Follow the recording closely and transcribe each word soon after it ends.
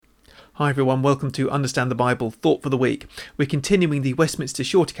Hi everyone, welcome to Understand the Bible, Thought for the Week. We're continuing the Westminster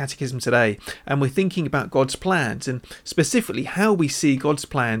Shorter Catechism today, and we're thinking about God's plans, and specifically how we see God's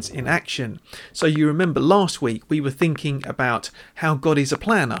plans in action. So you remember last week we were thinking about how God is a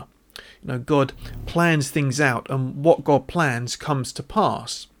planner. God plans things out, and what God plans comes to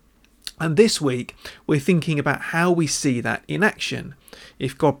pass. And this week we're thinking about how we see that in action.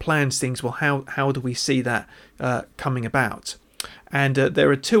 If God plans things, well, how do we see that coming about? And there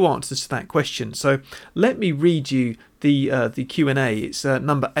are two answers to that question. So let me read you the Q&A. It's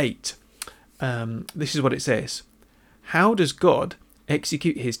number 8. This is what it says. How does God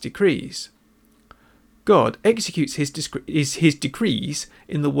execute his decrees? God executes his decrees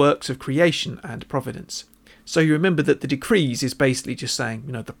in the works of creation and providence. So you remember that the decrees is basically just saying,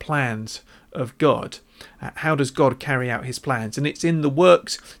 the plans of God. How does God carry out his plans? And it's in the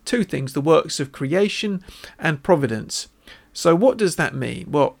works, two things, the works of creation and providence. So what does that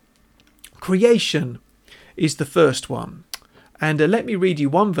mean? Well, creation is the first one. And let me read you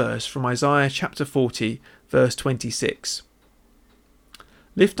one verse from Isaiah chapter 40, verse 26.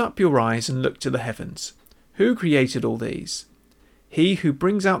 Lift up your eyes and look to the heavens. Who created all these? He who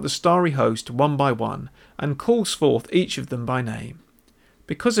brings out the starry host one by one and calls forth each of them by name.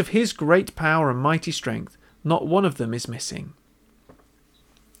 Because of his great power and mighty strength, not one of them is missing.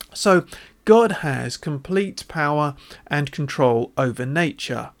 So God has complete power and control over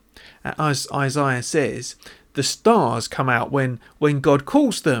nature. As Isaiah says, the stars come out when God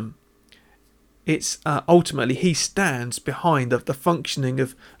calls them. It's ultimately he stands behind the functioning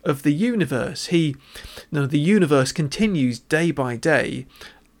of the universe. The universe continues day by day,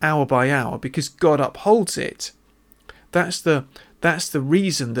 hour by hour, because God upholds it. That's the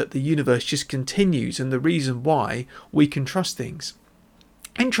reason that the universe just continues, and the reason why we can trust things.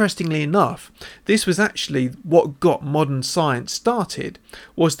 Interestingly enough, this was actually what got modern science started,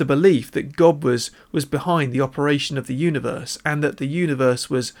 was the belief that God was behind the operation of the universe, and that the universe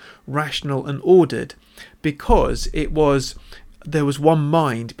was rational and ordered because there was one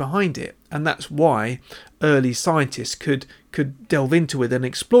mind behind it. And that's why early scientists could delve into it and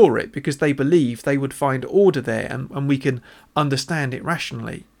explore it, because they believed they would find order there, and we can understand it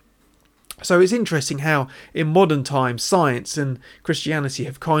rationally. So it's interesting how in modern times science and Christianity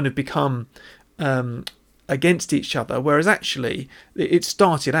have kind of become against each other, whereas actually it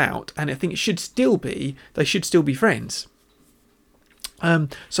started out, and I think they should still be friends.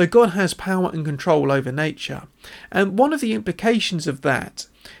 So God has power and control over nature. And one of the implications of that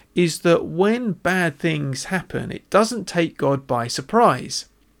is that when bad things happen, it doesn't take God by surprise.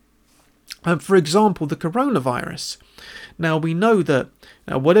 For example, the coronavirus. Now we know that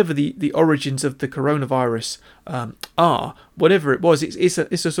whatever the origins of the coronavirus are, whatever it was, it's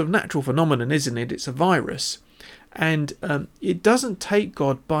a sort of natural phenomenon, isn't it? It's a virus. And it doesn't take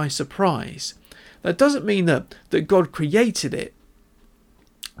God by surprise. That doesn't mean that God created it,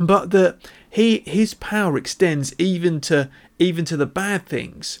 but that his power extends even to the bad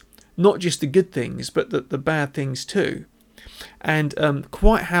things, not just the good things, but the bad things too. And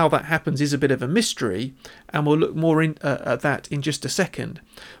quite how that happens is a bit of a mystery, and we'll look more at that in just a second.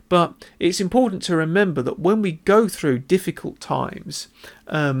 But it's important to remember that when we go through difficult times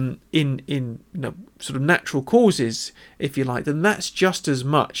in sort of natural causes, if you like, then that's just as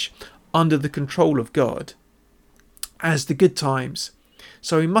much under the control of God as the good times.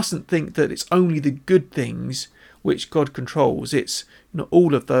 So we mustn't think that it's only the good things which God controls. It's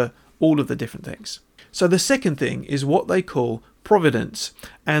all of the different things. So the second thing is what they call providence,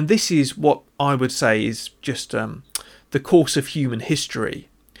 and this is what I would say is just the course of human history.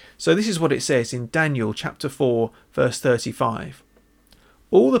 So this is what it says in Daniel chapter 4 verse 35.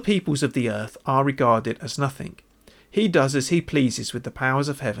 All the peoples of the earth are regarded as nothing. He does as he pleases with the powers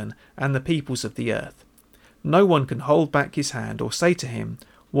of heaven and the peoples of the earth. No one can hold back his hand or say to him,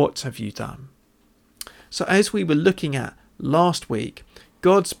 "What have you done?" So as we were looking at last week,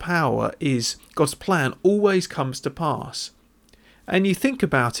 God's plan always comes to pass. And you think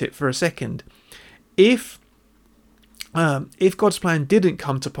about it for a second. If God's plan didn't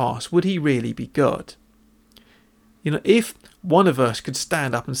come to pass, would he really be God? If one of us could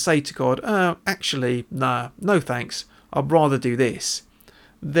stand up and say to God, actually, no thanks, I'd rather do this,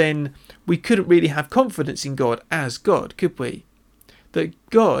 then we couldn't really have confidence in God as God, could we? That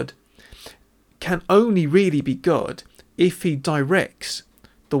God can only really be God if he directs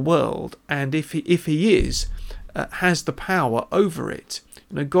the world, and if he has the power over it.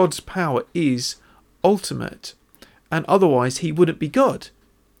 God's power is ultimate, and otherwise he wouldn't be God.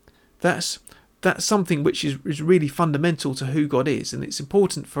 That's something which is really fundamental to who God is, and it's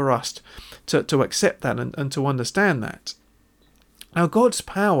important for us to accept that and to understand that. Now, God's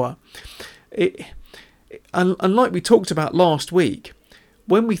power, and like we talked about last week,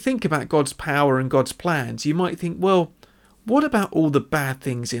 when we think about God's power and God's plans, you might think, well, what about all the bad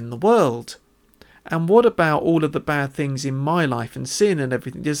things in the world? And what about all of the bad things in my life and sin and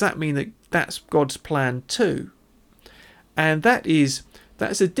everything? Does that mean that that's God's plan too? And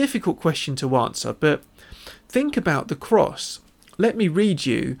that's a difficult question to answer, but think about the cross. Let me read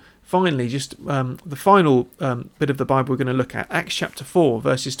you finally just the final bit of the Bible we're going to look at, Acts chapter 4,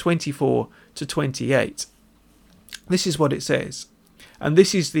 verses 24 to 28. This is what it says. And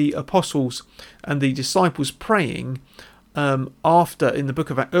this is the apostles and the disciples praying early on in the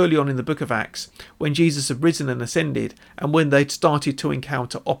book of Acts, when Jesus had risen and ascended, and when they'd started to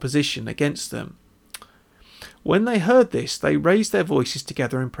encounter opposition against them. When they heard this, they raised their voices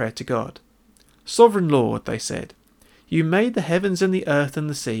together in prayer to God. "Sovereign Lord," they said, "you made the heavens and the earth and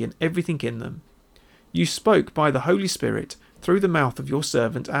the sea and everything in them. You spoke by the Holy Spirit through the mouth of your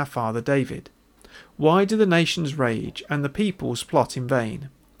servant our father David. Why do the nations rage and the peoples plot in vain?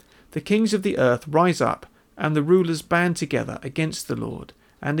 The kings of the earth rise up, and the rulers band together against the Lord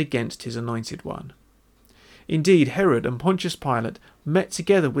and against his anointed one." Indeed, Herod and Pontius Pilate met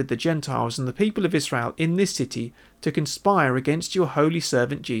together with the Gentiles and the people of Israel in this city to conspire against your holy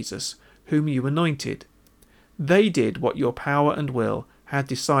servant Jesus, whom you anointed. They did what your power and will had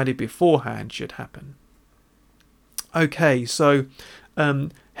decided beforehand should happen. Okay, so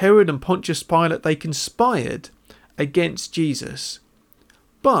Herod and Pontius Pilate, they conspired against Jesus,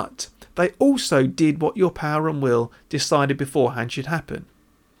 but they also did what your power and will decided beforehand should happen.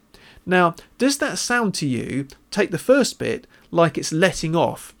 Now, does that sound to you, take the first bit, like it's letting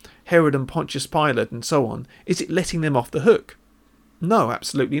off Herod and Pontius Pilate and so on? Is it letting them off the hook? No,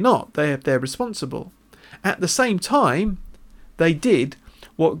 absolutely not. They're responsible. At the same time, they did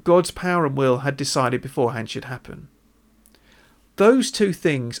what God's power and will had decided beforehand should happen. Those two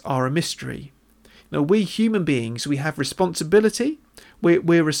things are a mystery. Now, we human beings, we have responsibility.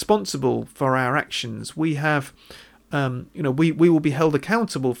 We're responsible for our actions. We have, we will be held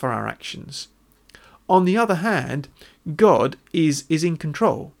accountable for our actions. On the other hand, God is in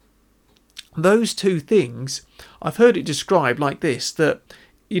control. Those two things, I've heard it described like this, that,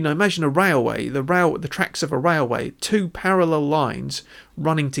 imagine a railway, the tracks of a railway, two parallel lines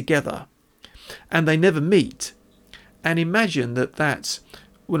running together, and they never meet. And imagine that's,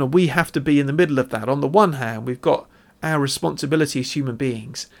 we have to be in the middle of that. On the one hand, we've got our responsibility as human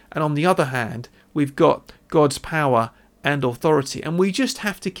beings, and on the other hand, we've got God's power and authority, and we just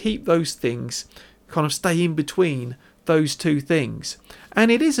have to keep those things, kind of stay in between those two things. And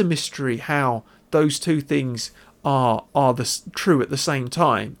it is a mystery how those two things are true at the same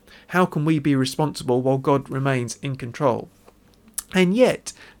time. How can we be responsible while God remains in control? And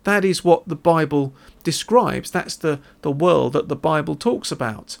yet, that is what the Bible describes. That's the world that the Bible talks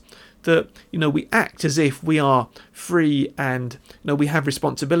about. That, we act as if we are free and, we have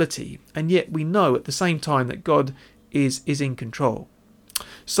responsibility. And yet we know at the same time that God is in control.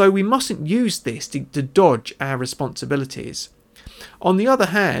 So we mustn't use this to dodge our responsibilities. On the other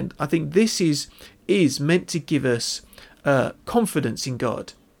hand, I think this is meant to give us confidence in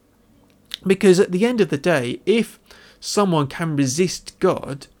God. Because at the end of the day, if someone can resist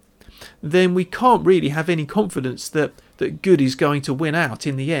God, then we can't really have any confidence that good is going to win out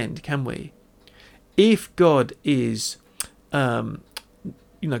in the end, can we? If God is, there's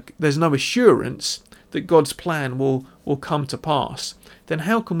no assurance that God's plan will come to pass, then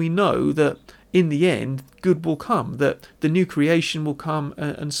how can we know that in the end good will come, that the new creation will come,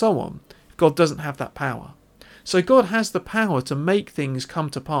 and so on? God doesn't have that power. So God has the power to make things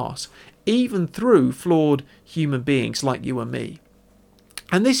come to pass, even through flawed human beings like you and me.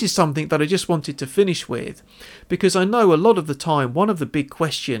 And this is something that I just wanted to finish with, because I know a lot of the time one of the big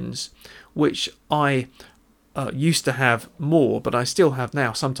questions which I used to have more, but I still have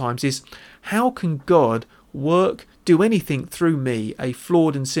now sometimes, is how can God do anything through me, a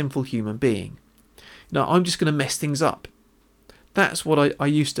flawed and sinful human being? I'm just going to mess things up. That's what I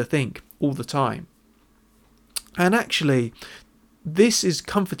used to think all the time. And actually, this is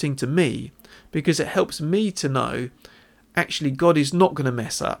comforting to me because it helps me to know actually God is not going to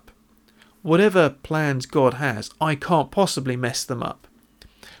mess up. Whatever plans God has, I can't possibly mess them up.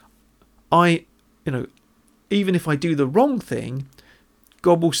 Even if I do the wrong thing,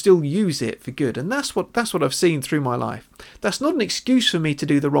 God will still use it for good. And that's what I've seen through my life. That's not an excuse for me to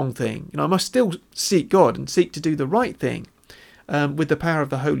do the wrong thing. I must still seek God and seek to do the right thing with the power of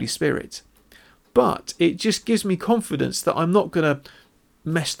the Holy Spirit. But it just gives me confidence that I'm not going to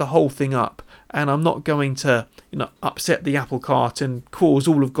mess the whole thing up, and I'm not going to upset the apple cart and cause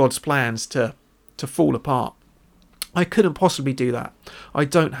all of God's plans to fall apart. I couldn't possibly do that. I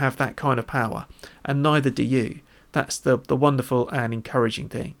don't have that kind of power, and neither do you. That's the wonderful and encouraging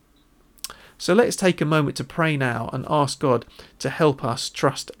thing. So let's take a moment to pray now and ask God to help us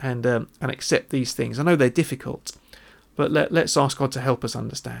trust and accept these things. I know they're difficult, but let's ask God to help us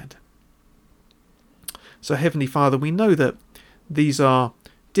understand. So Heavenly Father, we know that these are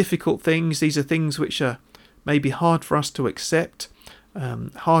difficult things. These are things which are maybe hard for us to accept,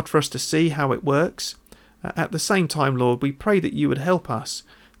 hard for us to see how it works. At the same time, Lord, we pray that you would help us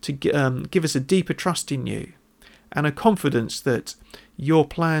to give us a deeper trust in you and a confidence that your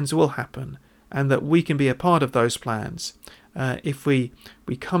plans will happen and that we can be a part of those plans if we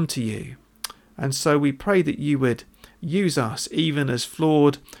come to you. And so we pray that you would use us even as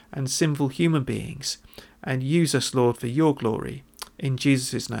flawed and sinful human beings, and use us, Lord, for your glory. In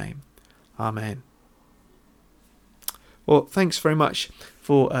Jesus' name. Amen. Well, thanks very much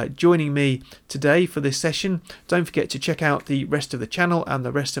for joining me today for this session. Don't forget to check out the rest of the channel and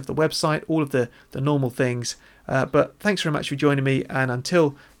the rest of the website, all of the normal things. But thanks very much for joining me, and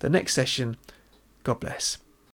until the next session, God bless.